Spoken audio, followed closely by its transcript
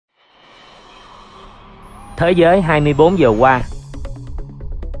Thế giới 24 giờ qua.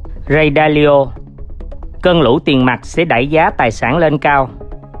 Ray Dalio. Cơn lũ tiền mặt sẽ đẩy giá tài sản lên cao.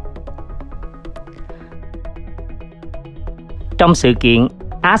 Trong sự kiện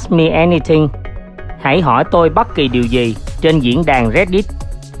Ask Me Anything, hãy hỏi tôi bất kỳ điều gì trên diễn đàn Reddit,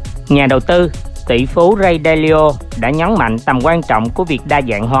 nhà đầu tư tỷ phú Ray Dalio đã nhấn mạnh tầm quan trọng của việc đa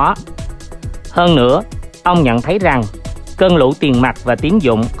dạng hóa. Hơn nữa, ông nhận thấy rằng cơn lũ tiền mặt và tín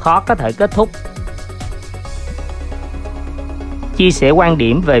dụng khó có thể kết thúc. Chia sẻ quan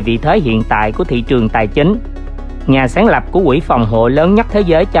điểm về vị thế hiện tại của thị trường tài chính, nhà sáng lập của quỹ phòng hộ lớn nhất thế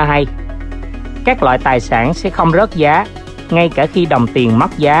giới cho hay các loại tài sản sẽ không rớt giá ngay cả khi đồng tiền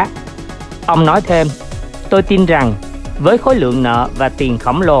mất giá. Ông nói thêm, tôi tin rằng với khối lượng nợ và tiền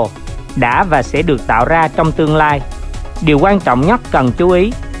khổng lồ đã và sẽ được tạo ra trong tương lai, điều quan trọng nhất cần chú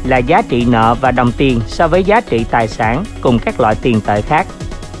ý là giá trị nợ và đồng tiền so với giá trị tài sản cùng các loại tiền tệ khác.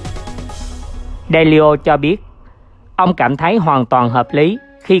 Dalio cho biết, ông cảm thấy hoàn toàn hợp lý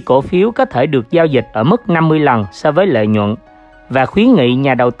khi cổ phiếu có thể được giao dịch ở mức 50 lần so với lợi nhuận và khuyến nghị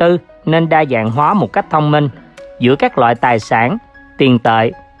nhà đầu tư nên đa dạng hóa một cách thông minh giữa các loại tài sản, tiền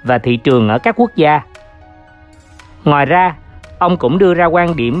tệ và thị trường ở các quốc gia. Ngoài ra, ông cũng đưa ra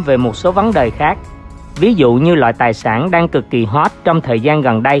quan điểm về một số vấn đề khác, ví dụ như loại tài sản đang cực kỳ hot trong thời gian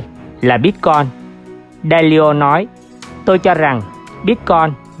gần đây là Bitcoin. Dalio nói, tôi cho rằng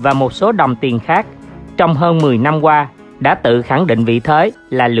Bitcoin và một số đồng tiền khác trong hơn 10 năm qua đã tự khẳng định vị thế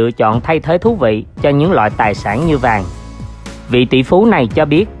là lựa chọn thay thế thú vị cho những loại tài sản như vàng. Vị tỷ phú này cho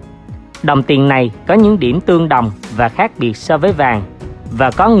biết, đồng tiền này có những điểm tương đồng và khác biệt so với vàng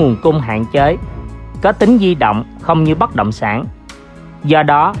và có nguồn cung hạn chế, có tính di động không như bất động sản. Do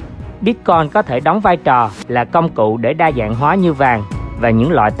đó, Bitcoin có thể đóng vai trò là công cụ để đa dạng hóa như vàng và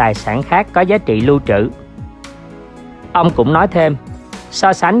những loại tài sản khác có giá trị lưu trữ. Ông cũng nói thêm,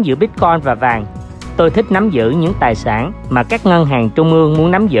 so sánh giữa Bitcoin và vàng, tôi thích nắm giữ những tài sản mà các ngân hàng trung ương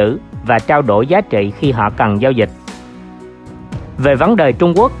muốn nắm giữ và trao đổi giá trị khi họ cần giao dịch. Về vấn đề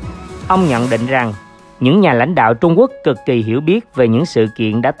Trung Quốc, ông nhận định rằng những nhà lãnh đạo Trung Quốc cực kỳ hiểu biết về những sự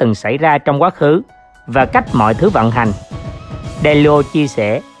kiện đã từng xảy ra trong quá khứ và cách mọi thứ vận hành. Dalio chia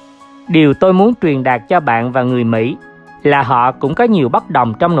sẻ, điều tôi muốn truyền đạt cho bạn và người Mỹ là họ cũng có nhiều bất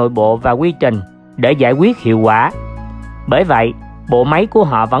đồng trong nội bộ và quy trình để giải quyết hiệu quả. Bởi vậy, bộ máy của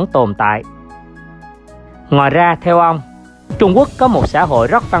họ vẫn tồn tại. Ngoài ra, theo ông, Trung Quốc có một xã hội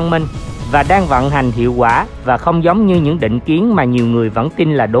rất văn minh và đang vận hành hiệu quả và không giống như những định kiến mà nhiều người vẫn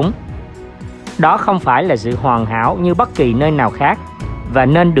tin là đúng. Đó không phải là sự hoàn hảo như bất kỳ nơi nào khác và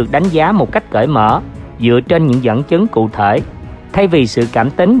nên được đánh giá một cách cởi mở dựa trên những dẫn chứng cụ thể, thay vì sự cảm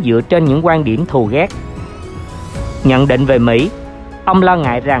tính dựa trên những quan điểm thù ghét. Nhận định về Mỹ, ông lo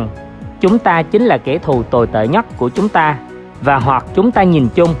ngại rằng chúng ta chính là kẻ thù tồi tệ nhất của chúng ta và hoặc chúng ta nhìn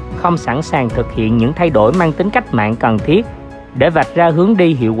chung không sẵn sàng thực hiện những thay đổi mang tính cách mạng cần thiết để vạch ra hướng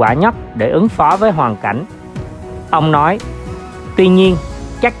đi hiệu quả nhất để ứng phó với hoàn cảnh. Ông nói, tuy nhiên,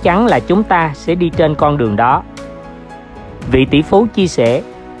 chắc chắn là chúng ta sẽ đi trên con đường đó. Vị tỷ phú chia sẻ,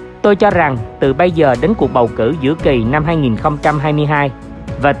 tôi cho rằng từ bây giờ đến cuộc bầu cử giữa kỳ năm 2022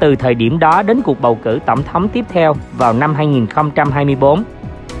 và từ thời điểm đó đến cuộc bầu cử tổng thống tiếp theo vào năm 2024,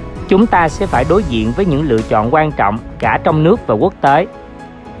 chúng ta sẽ phải đối diện với những lựa chọn quan trọng cả trong nước và quốc tế.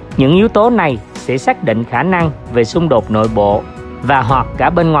 Những yếu tố này sẽ xác định khả năng về xung đột nội bộ và hoặc cả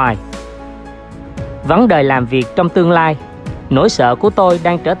bên ngoài. Vấn đề làm việc trong tương lai, nỗi sợ của tôi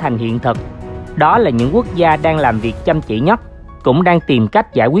đang trở thành hiện thực. Đó là những quốc gia đang làm việc chăm chỉ nhất, cũng đang tìm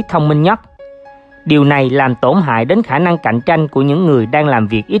cách giải quyết thông minh nhất. Điều này làm tổn hại đến khả năng cạnh tranh của những người đang làm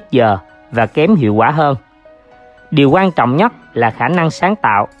việc ít giờ và kém hiệu quả hơn. Điều quan trọng nhất là khả năng sáng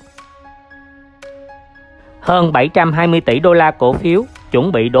tạo. Hơn 720 tỷ đô la cổ phiếu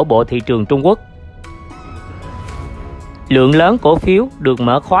chuẩn bị đổ bộ thị trường Trung Quốc. Lượng lớn cổ phiếu được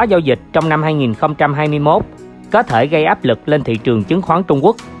mở khóa giao dịch trong năm 2021 có thể gây áp lực lên thị trường chứng khoán Trung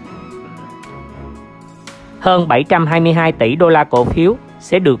Quốc. Hơn 722 tỷ đô la cổ phiếu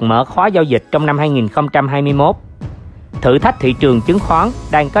sẽ được mở khóa giao dịch trong năm 2021. Thử thách thị trường chứng khoán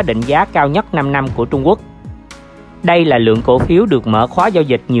đang có định giá cao nhất 5 năm của Trung Quốc. Đây là lượng cổ phiếu được mở khóa giao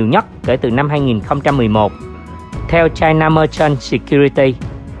dịch nhiều nhất kể từ năm 2011. Theo China Merchant Security,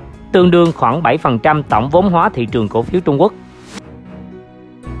 tương đương khoảng 7% tổng vốn hóa thị trường cổ phiếu Trung Quốc.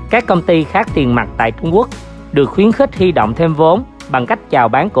 Các công ty khác tiền mặt tại Trung Quốc được khuyến khích huy động thêm vốn bằng cách chào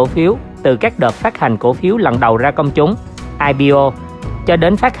bán cổ phiếu từ các đợt phát hành cổ phiếu lần đầu ra công chúng, IPO, cho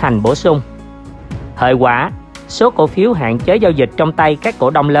đến phát hành bổ sung. Hệ quả, số cổ phiếu hạn chế giao dịch trong tay các cổ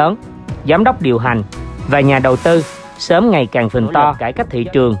đông lớn, giám đốc điều hành và nhà đầu tư sớm ngày càng phình to cải cách thị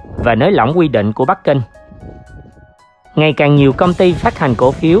trường và nới lỏng quy định của Bắc Kinh. Ngày càng nhiều công ty phát hành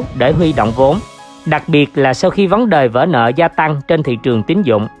cổ phiếu để huy động vốn, đặc biệt là sau khi vấn đề vỡ nợ gia tăng trên thị trường tín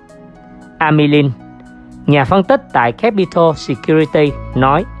dụng. Amilin, nhà phân tích tại Capital Security,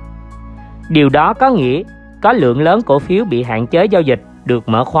 nói: điều đó có nghĩa có lượng lớn cổ phiếu bị hạn chế giao dịch được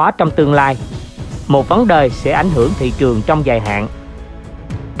mở khóa trong tương lai. Một vấn đề sẽ ảnh hưởng thị trường trong dài hạn.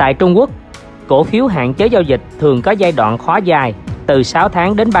 Tại Trung Quốc, cổ phiếu hạn chế giao dịch thường có giai đoạn khóa dài từ 6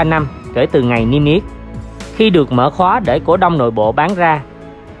 tháng đến 3 năm kể từ ngày niêm yết. Khi được mở khóa để cổ đông nội bộ bán ra,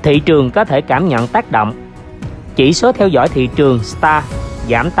 thị trường có thể cảm nhận tác động. Chỉ số theo dõi thị trường STAR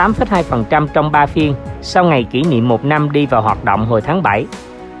giảm 8,2% trong 3 phiên sau ngày kỷ niệm 1 năm đi vào hoạt động hồi tháng 7,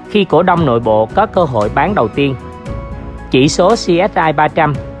 khi cổ đông nội bộ có cơ hội bán đầu tiên. Chỉ số CSI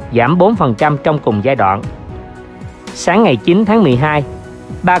 300 giảm 4% trong cùng giai đoạn. Sáng ngày 9 tháng 12,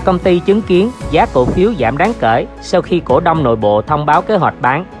 3 công ty chứng kiến giá cổ phiếu giảm đáng kể sau khi cổ đông nội bộ thông báo kế hoạch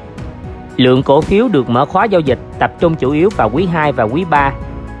bán. Lượng cổ phiếu được mở khóa giao dịch tập trung chủ yếu vào quý 2 và quý 3,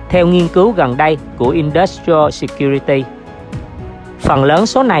 theo nghiên cứu gần đây của Industrial Security. Phần lớn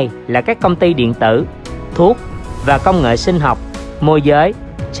số này là các công ty điện tử, thuốc và công nghệ sinh học, môi giới.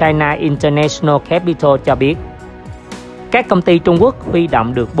 China International Capital cho biết, các công ty Trung Quốc huy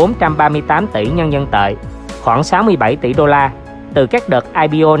động được 438 tỷ nhân dân tệ, khoảng 67 tỷ đô la, từ các đợt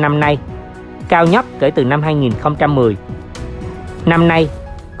IPO năm nay, cao nhất kể từ năm 2010. Năm nay,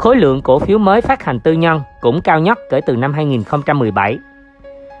 khối lượng cổ phiếu mới phát hành tư nhân cũng cao nhất kể từ năm 2017.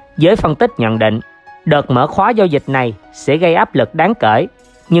 Giới phân tích nhận định, đợt mở khóa giao dịch này sẽ gây áp lực đáng kể,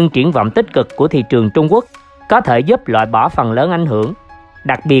 nhưng triển vọng tích cực của thị trường Trung Quốc có thể giúp loại bỏ phần lớn ảnh hưởng,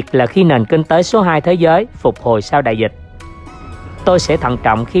 đặc biệt là khi nền kinh tế số 2 thế giới phục hồi sau đại dịch. Tôi sẽ thận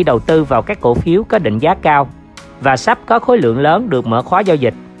trọng khi đầu tư vào các cổ phiếu có định giá cao và sắp có khối lượng lớn được mở khóa giao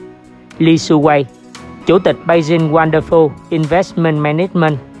dịch. Li Shuwei, Chủ tịch Beijing Wonderful Investment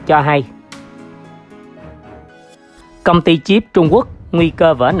Management cho hay, công ty chip Trung Quốc nguy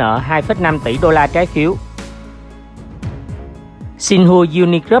cơ vỡ nợ 2,5 tỷ đô la trái phiếu. Xinhua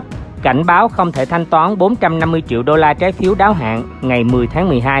Unigroup cảnh báo không thể thanh toán 450 triệu đô la trái phiếu đáo hạn ngày 10 tháng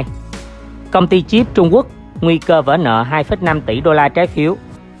 12. Công ty chip Trung Quốc nguy cơ vỡ nợ 2,5 tỷ đô la trái phiếu.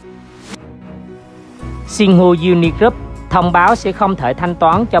 Xinhua Unigroup thông báo sẽ không thể thanh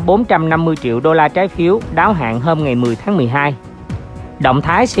toán cho 450 triệu đô la trái phiếu đáo hạn hôm ngày 10 tháng 12. Động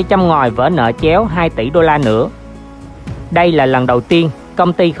thái sẽ châm ngòi vỡ nợ chéo 2 tỷ đô la nữa. Đây là lần đầu tiên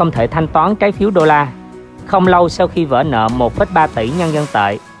công ty không thể thanh toán trái phiếu đô la, không lâu sau khi vỡ nợ 1,3 tỷ nhân dân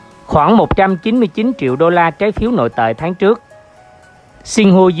tệ, khoảng 199 triệu đô la trái phiếu nội tệ tháng trước.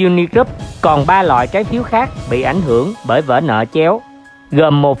 Xinhua Unigroup còn 3 loại trái phiếu khác bị ảnh hưởng bởi vỡ nợ chéo,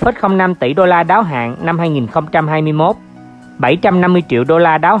 gồm 1,05 tỷ đô la đáo hạn năm 2021, 750 triệu đô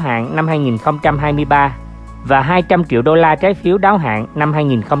la đáo hạn năm 2023 và 200 triệu đô la trái phiếu đáo hạn năm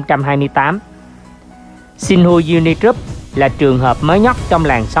 2028. Xinhua Unigroup là trường hợp mới nhất trong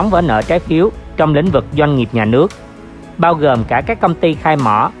làn sóng vỡ nợ trái phiếu trong lĩnh vực doanh nghiệp nhà nước, bao gồm cả các công ty khai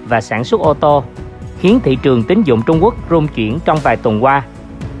mỏ và sản xuất ô tô, khiến thị trường tín dụng Trung Quốc rung chuyển trong vài tuần qua.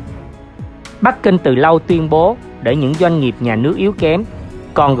 Bắc Kinh từ lâu tuyên bố để những doanh nghiệp nhà nước yếu kém,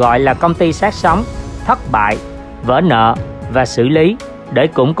 còn gọi là công ty sát sống, thất bại, vỡ nợ và xử lý để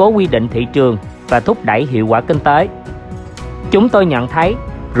củng cố quy định thị trường và thúc đẩy hiệu quả kinh tế. Chúng tôi nhận thấy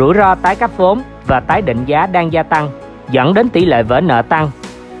rủi ro tái cấp vốn và tái định giá đang gia tăng, dẫn đến tỷ lệ vỡ nợ tăng.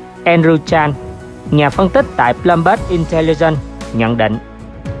 Andrew Chan, nhà phân tích tại Bloomberg Intelligence, nhận định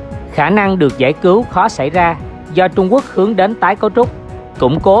khả năng được giải cứu khó xảy ra do Trung Quốc hướng đến tái cấu trúc,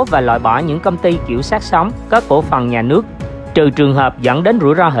 củng cố và loại bỏ những công ty kiểu sát sống có cổ phần nhà nước, trừ trường hợp dẫn đến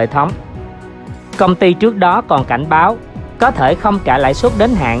rủi ro hệ thống. Công ty trước đó còn cảnh báo có thể không trả lãi suất đến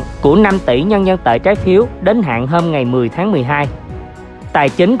hạn của 5 tỷ nhân dân tệ trái phiếu đến hạn hôm ngày 10 tháng 12. Tài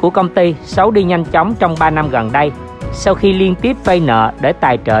chính của công ty xấu đi nhanh chóng trong 3 năm gần đây, sau khi liên tiếp vay nợ để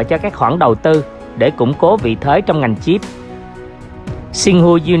tài trợ cho các khoản đầu tư để củng cố vị thế trong ngành chip.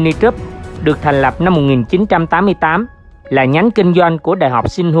 Xinhua Unigroup được thành lập năm 1988, là nhánh kinh doanh của Đại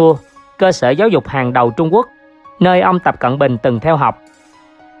học Xinhua, cơ sở giáo dục hàng đầu Trung Quốc, nơi ông Tập Cận Bình từng theo học.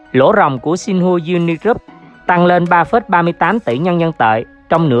 Lỗ ròng của Xinhua Unigroup tăng lên 3,38 tỷ nhân dân tệ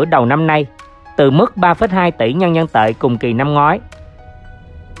trong nửa đầu năm nay, từ mức 3,2 tỷ nhân dân tệ cùng kỳ năm ngoái.